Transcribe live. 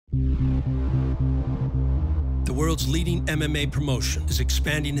The world's leading MMA promotion is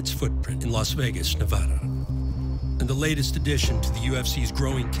expanding its footprint in Las Vegas, Nevada. And the latest addition to the UFC's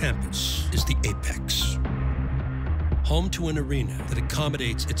growing campus is the Apex. Home to an arena that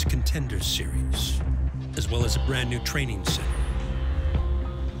accommodates its Contenders series, as well as a brand new training center,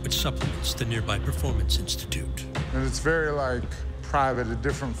 which supplements the nearby Performance Institute. And it's very, like, private, a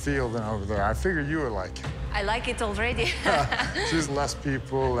different feel than over there. I figured you would like it. I like it already. Just less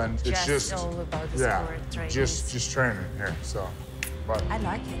people, and it's just all about the sport training. just training here, so. But I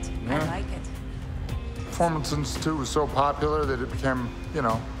like it. Yeah. I like it. Performance Institute was so popular that it became, you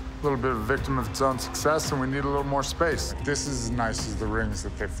know, a little bit of a victim of its own success, and we need a little more space. This is as nice as the rings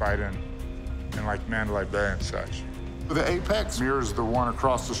that they fight in like Mandalay Bay and such. The Apex mirrors the one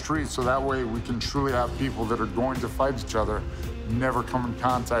across the street, so that way we can truly have people that are going to fight each other never come in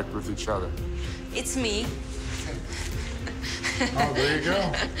contact with each other. It's me. Oh, there you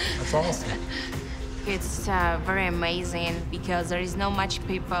go. That's awesome. It's very amazing because there is not much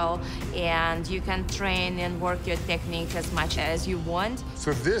people and you can train and work your technique as much as you want.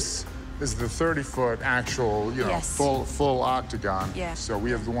 So this is the 30-foot actual, you know, Yes. full octagon. Yeah. So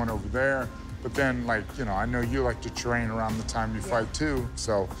we have the one over there. But then, like, you know, I know you like to train around the time you fight, too.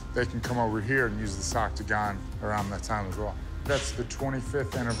 So they can come over here and use this octagon around that time as well. That's the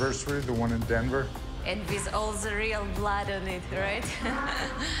 25th anniversary, the one in Denver. And with all the real blood on it, right?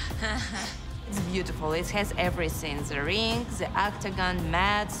 It's beautiful. It has everything. The ring, the octagon,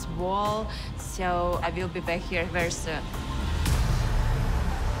 mats, wall. So I will be back here very soon.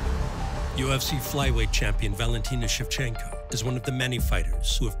 UFC flyweight champion Valentina Shevchenko is one of the many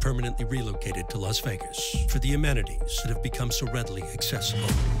fighters who have permanently relocated to Las Vegas for the amenities that have become so readily accessible.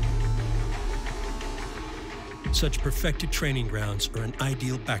 Such perfected training grounds are an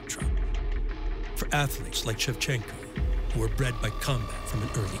ideal backdrop for athletes like Shevchenko, who were bred by combat from an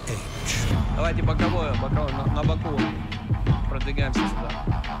early age. Давайте боковое, на боку. Продвигаемся сюда.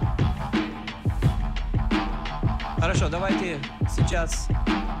 Хорошо, давайте сейчас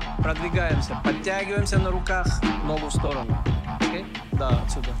продвигаемся. Подтягиваемся на руках, ногу в сторону. Окей? Да,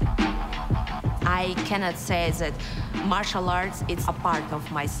 отсюда. I cannot say that martial arts, it's a part of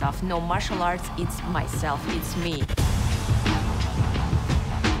myself. No, martial arts, it's myself, it's me.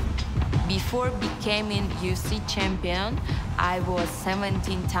 Before becoming UFC champion, I was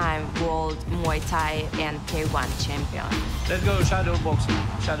 17-time world Muay Thai and K1 champion. Let's go shadow boxing.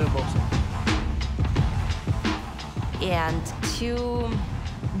 Shadow boxing. And to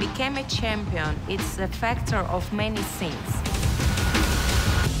become a champion, it's a factor of many things.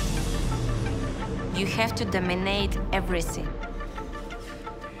 You have to dominate everything.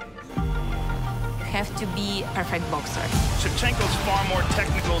 You have to be a perfect boxer. Shevchenko's far more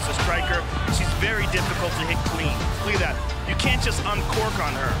technical as a striker. She's very difficult to hit clean. Look at that. You can't just uncork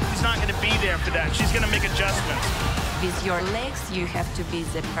on her. He's not going to be there for that. She's going to make adjustments. With your legs, you have to be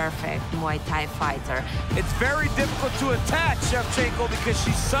the perfect Muay Thai fighter. It's very difficult to attack Shevchenko because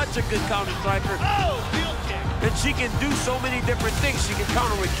she's such a good counter striker. Oh, field kick. And she can do so many different things. She can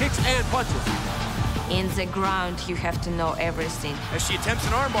counter with kicks and punches. In the ground, you have to know everything. As she attempts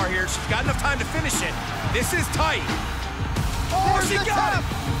an armbar here, she's got enough time to finish it. This is tight. Oh, she got him!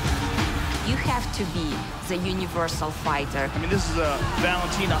 You have to be the universal fighter. I mean, this is a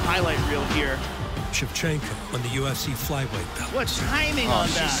Valentina highlight reel here. Shevchenko won the UFC flyweight belt What timing on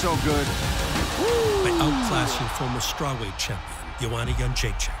that? She's so good. by outclassing former strawweight champion Joanna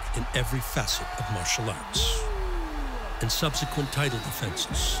Jędrzejczyk in every facet of martial arts. And subsequent title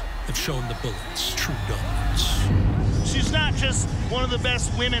defenses have shown the Bullet's true dominance. She's not just one of the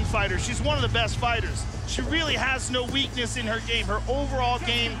best women fighters. She's one of the best fighters. She really has no weakness in her game. Her overall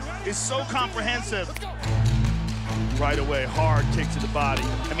game is so comprehensive. Right away, hard kick to the body.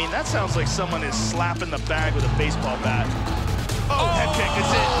 I mean, that sounds like someone is slapping the bag with a baseball bat. Oh, head kick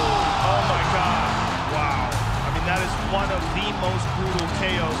is it. Oh my God, wow. I mean, that is one of the most brutal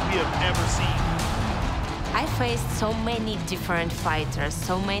KOs we have ever seen. I faced so many different fighters,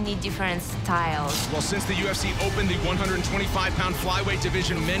 so many different styles. Well, since the UFC opened the 125-pound flyweight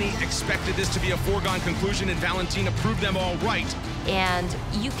division, many expected this to be a foregone conclusion, and Valentina proved them all right. And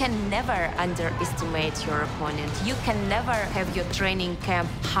you can never underestimate your opponent. You can never have your training camp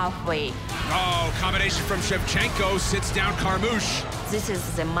halfway. Oh, combination from Shevchenko, sits down Carmouche. This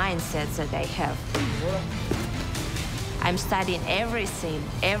is the mindset that I have. I'm studying everything,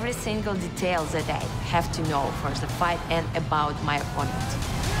 every single detail that I have to know for the fight and about my opponent.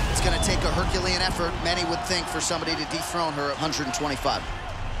 It's going to take a Herculean effort, many would think, for somebody to dethrone her at 125.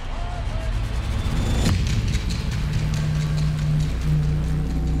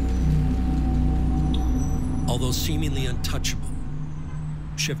 Although seemingly untouchable,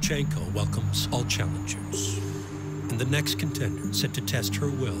 Shevchenko welcomes all challengers. And the next contender set to test her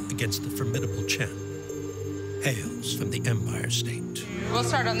will against the formidable champ hails from the Empire State. We'll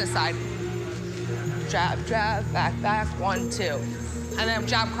start on this side. Jab, jab, back, back, 1, 2. And then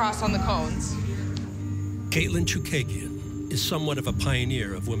jab cross on the cones. Katlyn Chookagian is somewhat of a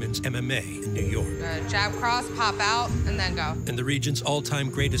pioneer of women's MMA in New York. Jab cross, pop out, and then go. And the region's all-time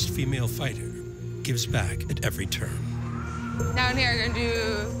greatest female fighter gives back at every turn. Down here, you're gonna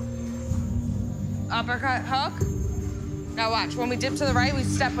do uppercut, hook. Now watch, when we dip to the right, we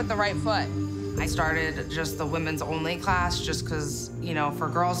step with the right foot. I started just the women's only class just because, you know, for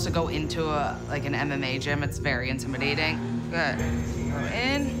girls to go into like an MMA gym, it's very intimidating. Good. Go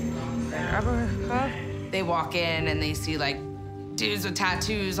in, uppercut. They walk in and they see like dudes with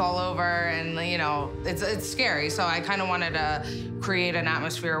tattoos all over, and you know, it's scary. So I kind of wanted to create an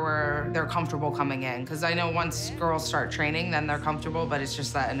atmosphere where they're comfortable coming in, because I know once girls start training, then they're comfortable, but it's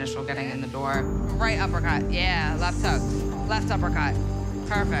just that initial getting in the door. Right uppercut, yeah, left hook, left uppercut,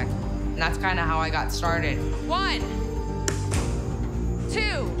 perfect. And that's kind of how I got started. 1, 2,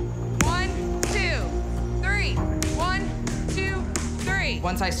 1, 2, 3, 1, 2, 3.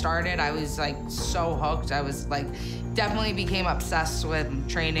 Once I started, I was like so hooked. I was like, definitely became obsessed with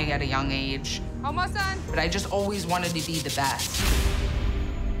training at a young age. Almost done. But I just always wanted to be the best.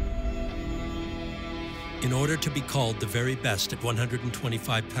 In order to be called the very best at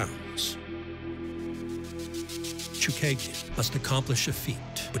 125 pounds, Chookagian must accomplish a feat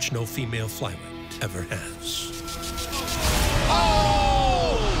which no female flyweight ever has.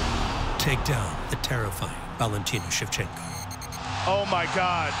 Oh! Take down the terrifying Valentina Shevchenko. Oh, my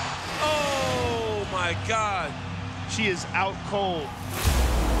God. Oh, my God. She is out cold.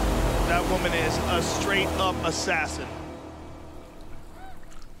 That woman is a straight-up assassin.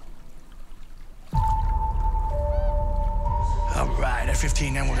 All right, at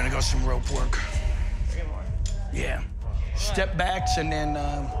 15, then we're gonna go some rope work. Yeah. Step backs and then,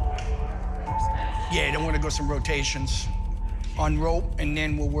 yeah, then we're gonna go some rotations on rope, and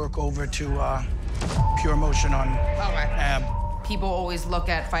then we'll work over to pure motion on ab. People always look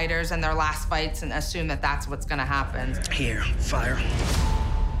at fighters and their last fights and assume that that's what's gonna happen. Here, fire.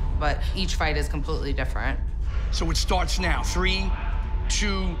 But each fight is completely different. So it starts now. 3,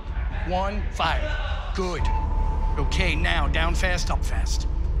 2, 1, fire. Good. Okay, now down fast, up fast.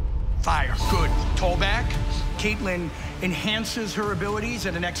 Fire. Good. Tall back. Katlyn enhances her abilities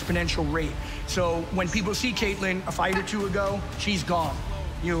at an exponential rate. So when people see Katlyn a fight or two ago, she's gone.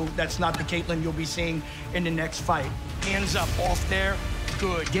 That's not the Katlyn you'll be seeing in the next fight. Hands up, off there.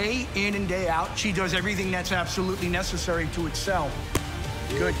 Good. Day in and day out, she does everything that's absolutely necessary to excel.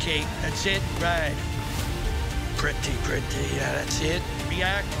 Good, Kate. That's it. Right. Pretty, pretty. Yeah, that's it.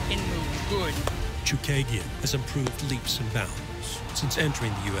 React and move. Good. Chookagian has improved leaps and bounds since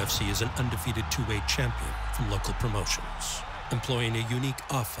entering the UFC as an undefeated two-weight champion from local promotions, employing a unique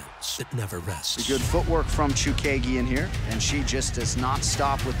offense that never rests. Good footwork from Chookagian here, and she just does not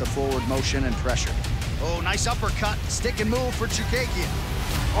stop with the forward motion and pressure. Oh, nice uppercut. Stick and move for Chookagian.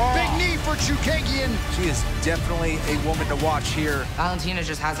 Oh. Big knee for Chookagian. She is definitely a woman to watch here. Valentina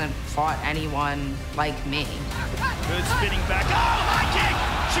just hasn't fought anyone like me. Good spinning back. Oh, my kick!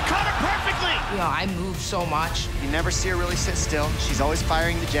 She caught her perfectly! You know, I move so much. You never see her really sit still. She's always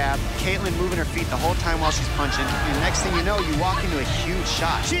firing the jab. Katlyn moving her feet the whole time while she's punching. And the next thing you know, you walk into a huge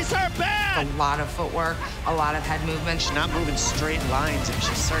shot. She's her bad! A lot of footwork, a lot of head movement. She's not moving straight lines, and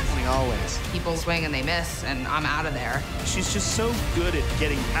she's circling always. People swing and they miss, and I'm out of there. She's just so good at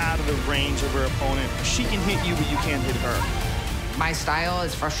getting out of the range of her opponent. She can hit you, but you can't hit her. My style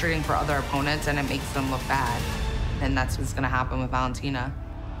is frustrating for other opponents, and it makes them look bad. And that's what's gonna happen with Valentina.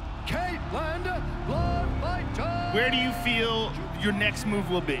 Where do you feel your next move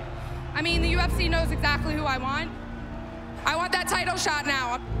will be? I mean, the UFC knows exactly who I want. I want that title shot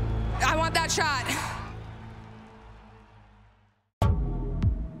now. I want that shot.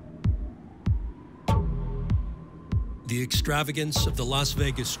 The extravagance of the Las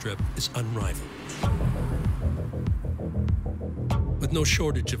Vegas Strip is unrivaled, with no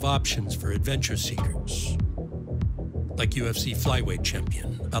shortage of options for adventure seekers, like UFC flyweight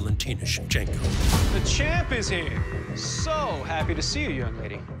champion Valentina Shevchenko. The champ is here. So happy to see you, young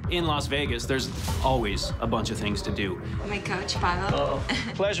lady. In Las Vegas, there's always a bunch of things to do. My coach, Pavel.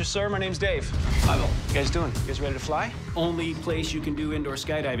 Pleasure, sir. My name's Dave. Pavel. You guys doing? You guys ready to fly? Only place you can do indoor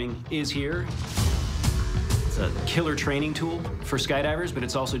skydiving is here. It's a killer training tool for skydivers, but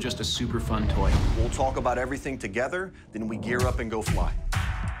it's also just a super fun toy. We'll talk about everything together, then we gear up and go fly.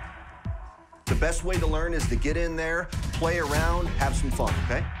 The best way to learn is to get in there, play around, have some fun,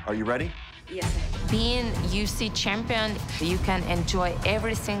 okay? Are you ready? Yes. Being UFC champion, you can enjoy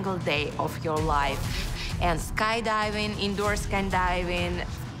every single day of your life. and skydiving, indoor skydiving.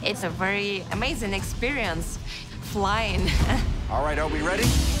 It's a very amazing experience, flying. All right, are we ready?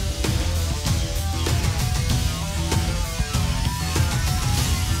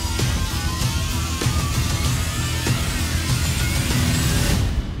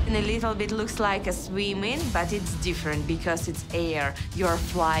 A little bit looks like a swimming, but it's different because it's air. You're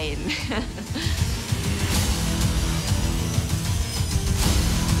flying.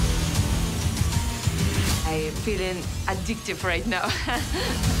 I'm feeling addictive right now.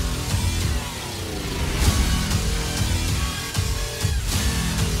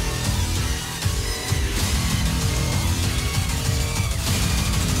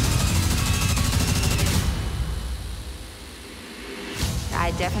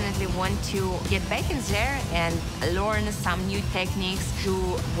 I definitely want to get back in there and learn some new techniques to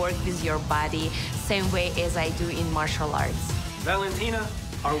work with your body, same way as I do in martial arts. Valentina,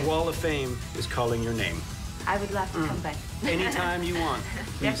 our wall of fame is calling your name. I would love to come back. Anytime you want.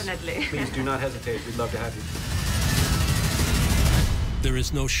 Please, Definitely. Please do not hesitate. We'd love to have you. There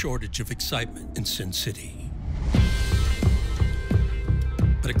is no shortage of excitement in Sin City.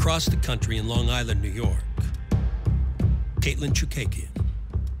 But across the country in Long Island, New York, Katlyn Chookagian,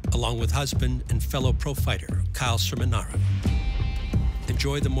 along with husband and fellow pro fighter Kyle Sermonara,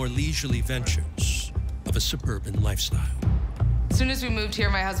 enjoy the more leisurely ventures of a suburban lifestyle. As soon as we moved here,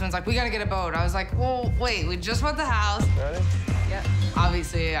 my husband's like, we gotta get a boat. I was like, well, wait, we just bought the house. Ready? Yeah.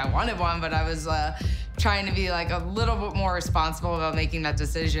 Obviously, I wanted one, but I was trying to be like a little bit more responsible about making that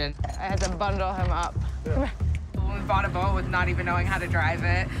decision. I had to bundle him up. Yeah. We bought a boat with not even knowing how to drive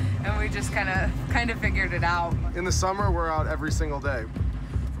it, and we just kind of figured it out. In the summer, we're out every single day.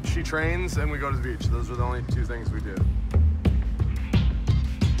 She trains and we go to the beach. Those are the only two things we do.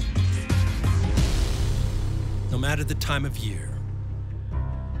 No matter the time of year,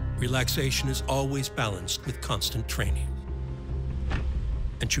 relaxation is always balanced with constant training.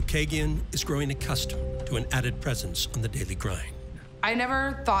 And Chookagian is growing accustomed to an added presence on the daily grind. I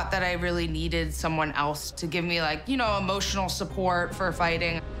never thought that I really needed someone else to give me, like, you know, emotional support for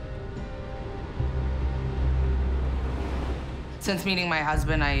fighting. Since meeting my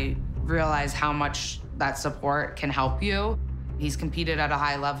husband, I realized how much that support can help you. He's competed at a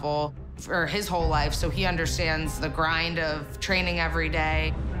high level for his whole life, so he understands the grind of training every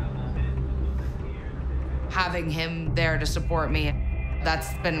day. Having him there to support me,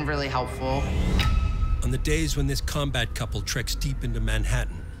 that's been really helpful. On the days when this combat couple treks deep into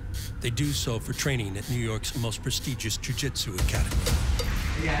Manhattan, they do so for training at New York's most prestigious jiu-jitsu academy.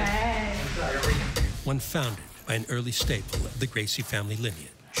 Hey. One founded by an early staple of the Gracie family lineage.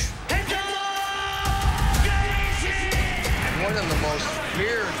 One of the most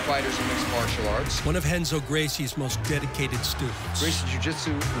feared fighters in mixed martial arts. One of Renzo Gracie's most dedicated students. Gracie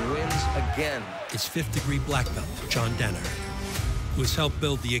Jiu-Jitsu wins again. Is fifth-degree black belt John Danaher, who has helped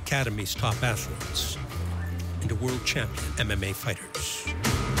build the academy's top athletes into world champion MMA fighters.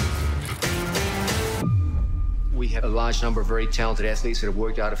 We have a large number of very talented athletes that have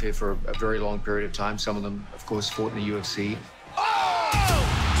worked out of here for a very long period of time. Some of them, of course, fought in the UFC. Oh!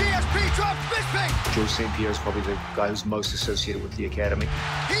 GSP drops Bisping! George St. Pierre is probably the guy who's most associated with the academy.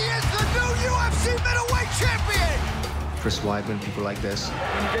 He is the new UFC middleweight champion! Chris Weidman, people like this. When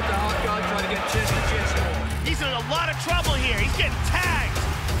you get the hot guy trying to get chin to chin. He's in a lot of trouble here. He's getting tagged.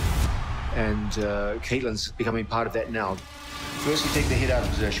 And Katlyn's becoming part of that now. First, we take the head out of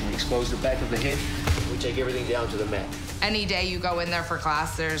position. We expose the back of the head. We take everything down to the mat. Any day you go in there for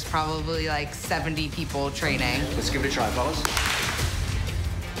class, there's probably like 70 people training. Let's give it a try, fellas.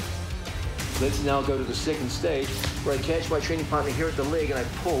 Let's now go to the second stage, where I catch my training partner here at the leg and I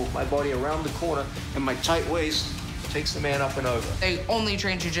pull my body around the corner, and my tight waist takes the man up and over. They only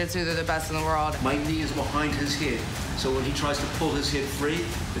train jiu-jitsu, they're the best in the world. My knee is behind his head, so when he tries to pull his head free,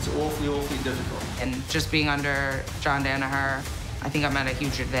 it's awfully, awfully difficult. And just being under John Danaher, I think I'm at a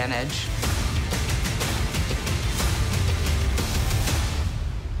huge advantage.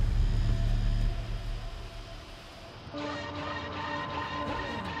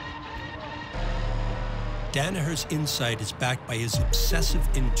 Danaher's insight is backed by his obsessive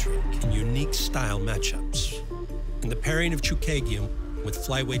intrigue and unique style matchups. And the pairing of Chookagian with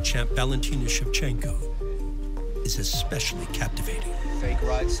flyweight champ Valentina Shevchenko is especially captivating. Fake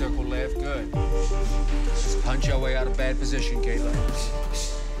right, circle left, good. Just punch our way out of bad position, Katlyn.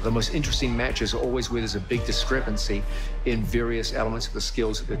 The most interesting matches are always where there's a big discrepancy in various elements of the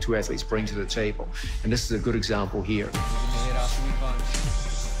skills that the two athletes bring to the table. And this is a good example here. Hit after we punch.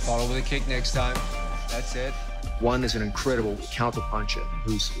 Follow with a kick next time. That's it. One is an incredible counterpuncher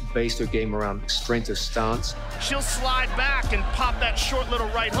who's based her game around strength of stance. She'll slide back and pop that short little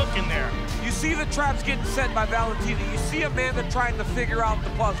right hook in there. You see the traps getting set by Valentina. You see Amanda trying to figure out the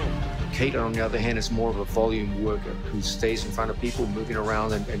puzzle. Caitlin, on the other hand, is more of a volume worker who stays in front of people, moving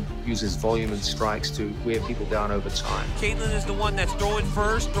around and uses volume and strikes to wear people down over time. Caitlin is the one that's throwing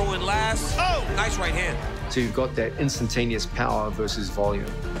first, throwing last. Oh! Nice right hand. So you've got that instantaneous power versus volume.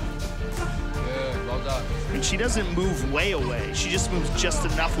 Good, well done. And she doesn't move way away. She just moves just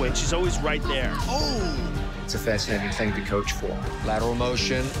enough away. She's always right there. Oh! It's a fascinating thing to coach for. Lateral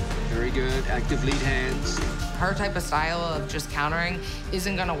motion, very good. Active lead hands. Her type of style of just countering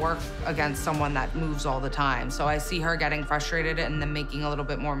isn't gonna work against someone that moves all the time. So I see her getting frustrated and then making a little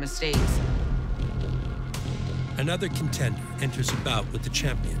bit more mistakes. Another contender enters a bout with the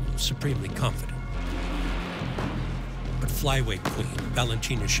champion, supremely confident. But flyweight queen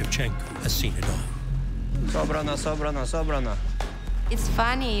Valentina Shevchenko has seen it all. Sobrana, sobrana, sobrana. It's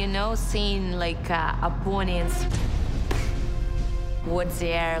funny, you know, seeing like opponents, what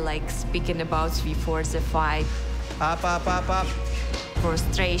they're like speaking about before the fight. Up, up, up, up.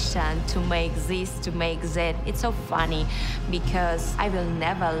 Frustration to make this, to make that. It's so funny because I will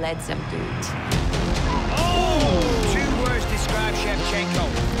never let them do it. Oh! 2 words describe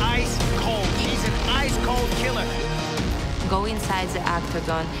Shevchenko. Ice cold. She's an ice cold killer. Go inside the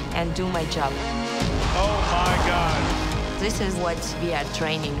octagon and do my job. Oh my God. This is what we are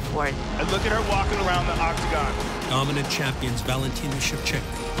training for. And look at her walking around the octagon. Dominant champions Valentina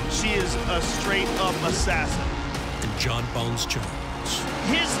Shevchenko. She is a straight-up assassin. And John Bones Jones.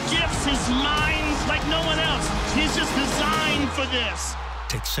 His gifts, his mind, like no one else. He's just designed for this.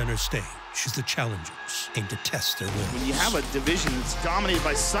 Take center stage as the challengers aim to test their wills. When you have a division that's dominated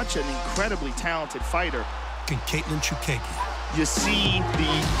by such an incredibly talented fighter, can Katlyn Chookagian, you see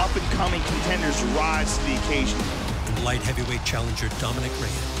the up-and-coming contenders rise to the occasion. And light heavyweight challenger Dominic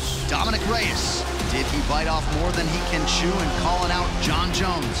Reyes. Dominic Reyes. Did he bite off more than he can chew and calling out Jon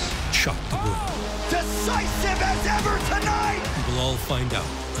Jones? Shock the world. Decisive as ever tonight! We will all find out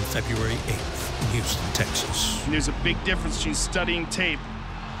on February 8th in Houston, Texas. And there's a big difference between studying tape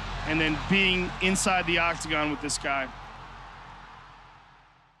and then being inside the octagon with this guy.